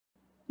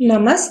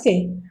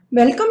Namaste.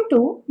 Welcome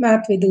to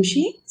Math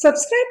Vidushi.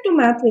 Subscribe to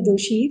Math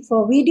Vidushi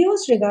for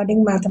videos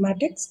regarding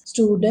mathematics,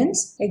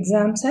 students,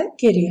 exams and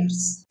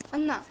careers.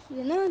 Anna,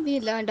 we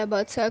learned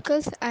about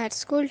circles at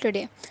school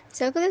today.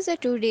 Circle is a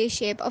 2D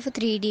shape of a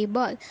 3D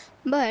ball.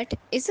 But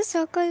is the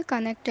circle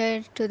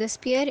connected to the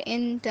sphere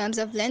in terms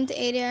of length,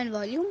 area and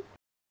volume?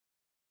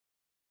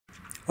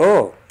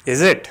 Oh,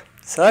 is it?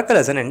 Circle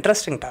is an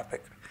interesting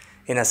topic.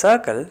 In a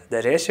circle,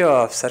 the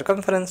ratio of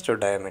circumference to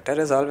diameter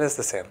is always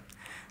the same.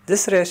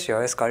 This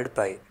ratio is called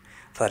pi.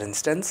 For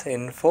instance,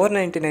 in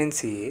 499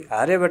 CE,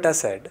 Aryabhatta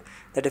said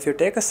that if you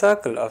take a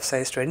circle of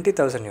size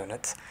 20,000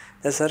 units,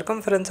 the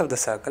circumference of the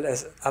circle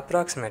is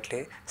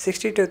approximately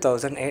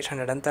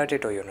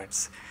 62,832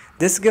 units.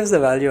 This gives the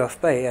value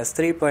of pi as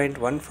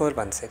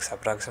 3.1416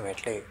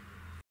 approximately.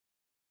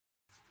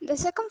 The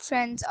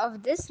circumference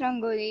of this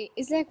rangoli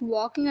is like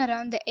walking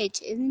around the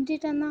edge, isn't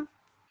it, Anna?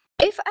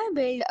 If I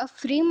build a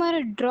frame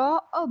or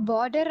draw a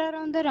border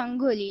around the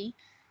rangoli,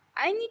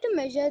 I need to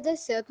measure the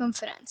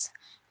circumference.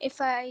 If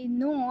I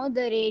know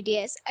the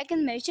radius, I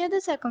can measure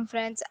the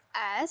circumference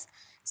as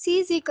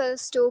c is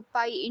equals to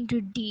pi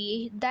into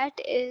d, that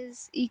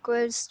is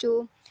equals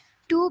to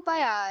 2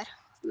 pi r,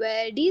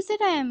 where d is the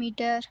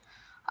diameter,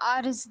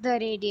 r is the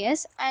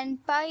radius,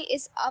 and pi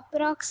is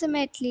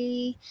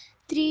approximately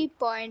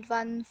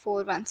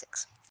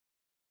 3.1416.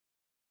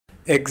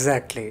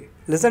 Exactly.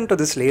 Listen to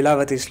this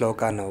Lilavati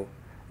sloka now.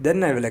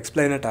 Then I will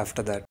explain it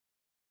after that.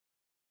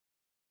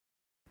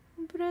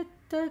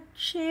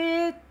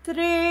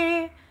 वृत्तक्षेत्रे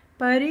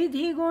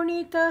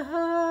परिधिगुणितः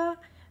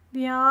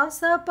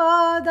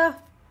व्यासपादः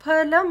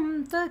फलं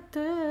तत्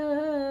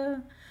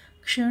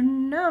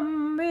क्षुण्णं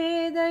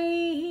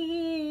वेदैः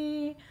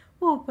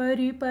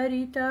उपरि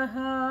परितः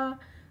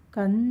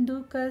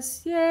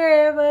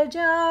कन्दुकस्येव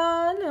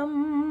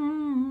जालम्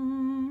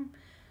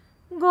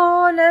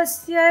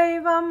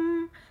गोलस्यैवं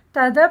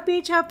तदपि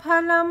च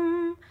फलं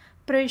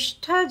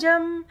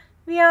पृष्ठजं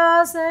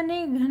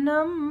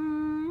व्यासनिघ्नम्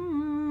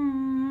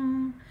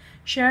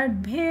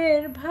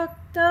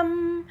षड्भिर्भक्तं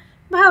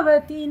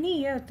भवति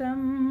नियतं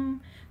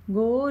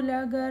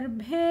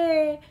गोलगर्भे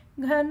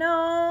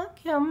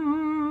घनाख्यम्.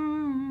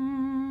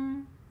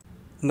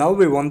 Now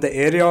we want the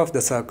area of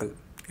the circle.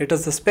 It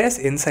is the space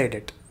inside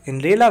it. In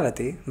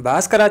Lilavati,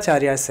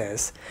 Bhaskaracharya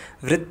says,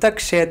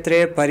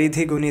 Vrittakshetre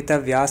paridhi gunita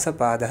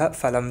vyasapadah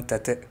phalam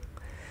tat.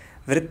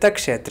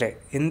 Vrittakshetre,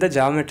 in the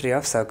geometry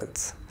of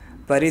circles.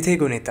 Paridhi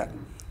gunita,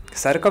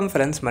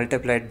 circumference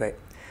multiplied by.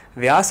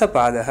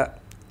 Vyasapadah,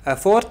 a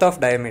fourth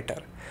of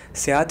diameter.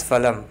 Syat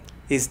phalam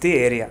is the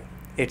area.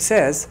 It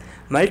says,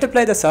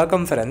 multiply the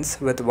circumference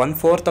with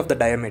 1/4 of the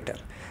diameter.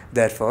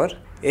 Therefore,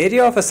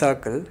 area of a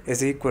circle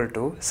is equal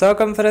to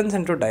circumference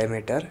into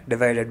diameter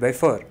divided by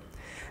 4,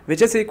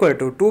 which is equal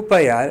to 2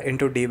 pi r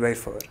into d by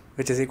 4,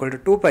 which is equal to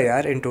 2 pi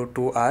r into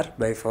 2r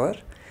by 4,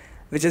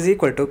 which is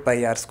equal to pi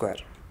r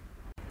square.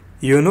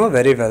 You know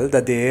very well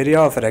that the area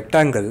of a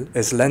rectangle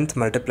is length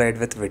multiplied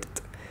with width.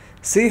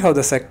 See how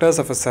the sectors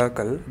of a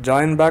circle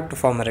join back to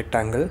form a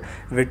rectangle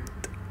with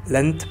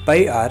length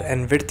pi r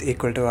and width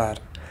equal to r.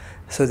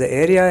 So the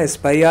area is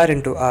pi r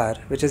into r,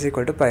 which is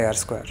equal to pi r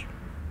square.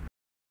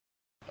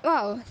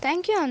 Wow,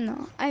 thank you, Anna.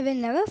 I will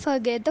never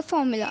forget the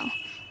formula.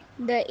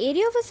 The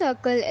area of a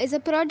circle is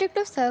a product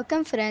of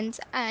circumference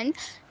and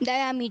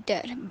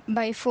diameter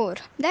by 4.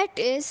 That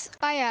is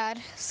pi r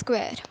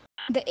square.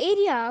 The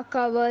area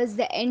covers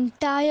the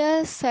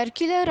entire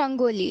circular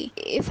rangoli.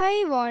 If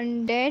I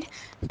wanted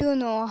to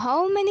know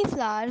how many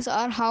flowers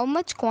or how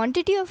much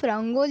quantity of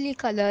rangoli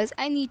colors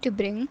I need to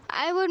bring,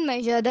 I would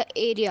measure the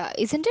area,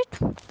 isn't it?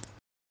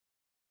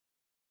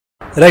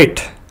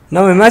 Right.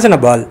 Now imagine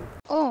a ball.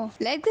 Oh,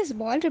 like this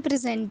ball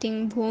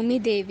representing Bhumi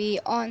Devi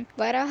on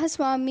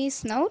Varahaswami's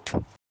snout?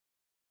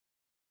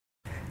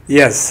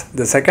 Yes,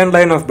 the second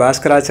line of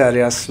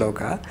Bhaskaracharya's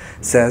sloka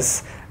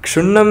says,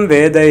 Kshunnam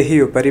vedaihi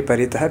upari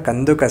paritah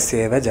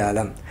kandukasyeva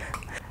jalam.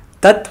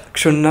 Tat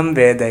kshunnam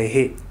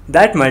vedaihi,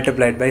 that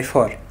multiplied by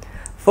 4.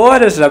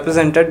 4 is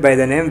represented by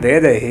the name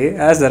Vedaihi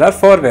as there are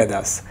 4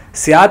 Vedas.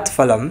 Syat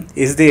phalam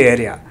is the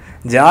area.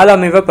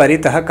 Jalamiva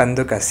paritah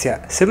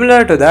kandukasya,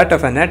 similar to that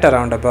of a net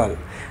around a ball.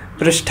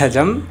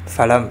 Prishthajam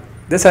phalam,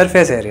 the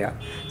surface area.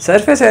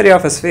 Surface area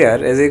of a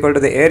sphere is equal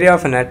to the area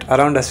of a net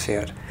around a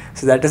sphere.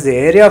 So that is the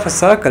area of a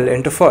circle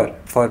into 4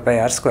 pi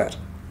r square.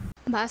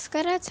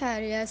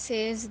 Bhaskaracharya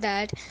says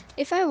that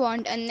if I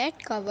want a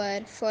net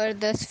cover for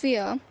the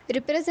sphere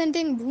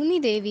representing Bhumi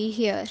Devi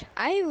here,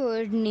 I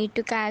would need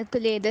to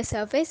calculate the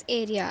surface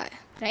area,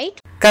 right?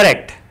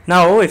 Correct.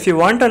 Now, if you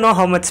want to know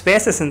how much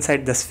space is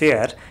inside the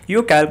sphere,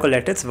 you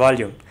calculate its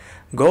volume.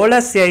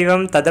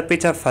 Golasyavam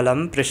tadapicha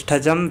phalam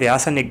prishthajam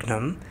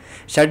vyasanignam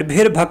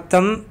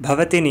षड्भिर्भक्तं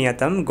भवति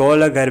नियतं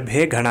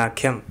गोलगर्भे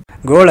घनाख्यम.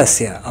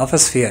 Golasya, of a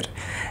sphere.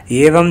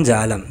 Evam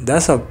jalam,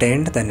 thus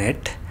obtained the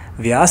net.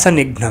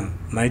 Vyasanignam,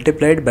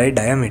 multiplied by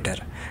diameter.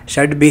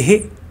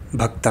 षड्भिः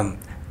bhaktam,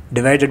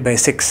 divided by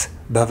 6.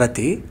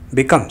 Bhavati,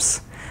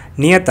 becomes.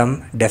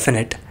 Niyatam,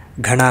 definite.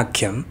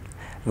 Ghanakhyam,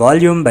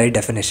 volume by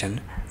definition.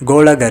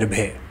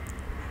 Golagarbhe,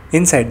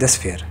 inside the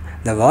sphere.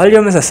 The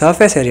volume is the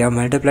surface area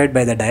multiplied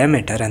by the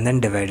diameter and then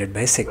divided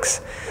by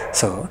 6.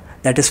 So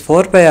that is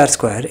 4 pi r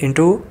square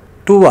into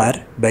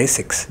 2r by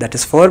 6. That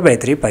is 4 by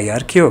 3 pi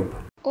r cube.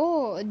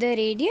 Oh, the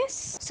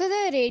radius? So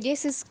the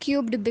radius is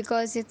cubed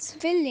because it's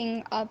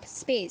filling up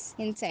space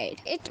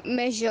inside. It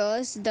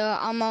measures the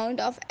amount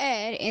of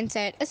air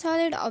inside a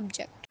solid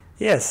object.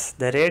 Yes,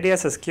 the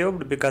radius is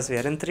cubed because we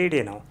are in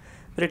 3D now.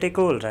 Pretty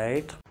cool,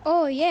 right?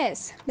 Oh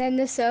yes, then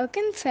the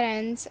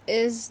circumference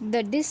is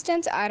the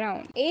distance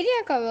around.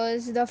 Area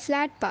covers the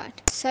flat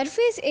part.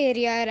 Surface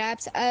area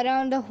wraps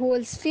around the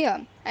whole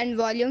sphere and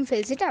volume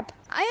fills it up.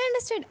 I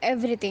understood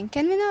everything.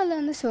 Can we now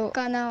learn the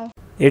sloka now?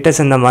 It is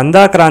in the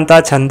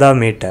Mandakranta Chanda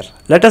meter.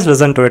 Let us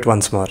listen to it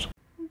once more.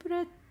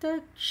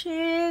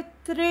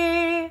 वृत्तक्षेत्रे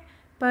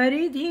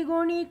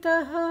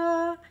परिधिगुणितः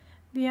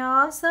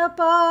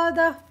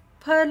व्यासपादः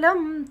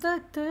फलं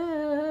तत्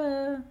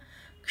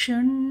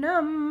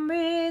क्षुण्णं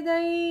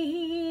वेदैः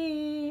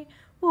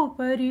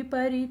उपरि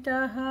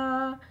परितः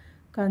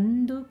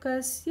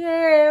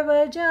कन्दुकस्येव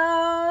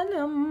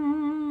जालम्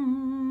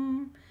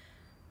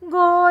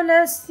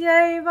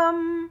गोलस्यैवं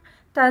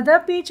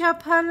तदपि च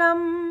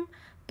फलं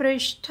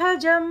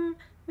पृष्ठजं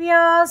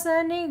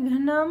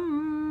व्यासनिघ्नम्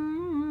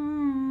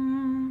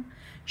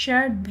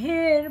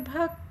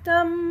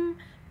षड्भिर्भक्तं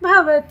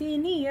भवति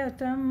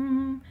नियतं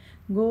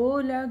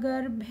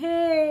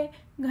गोलगर्भे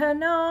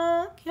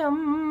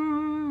घनाख्यम्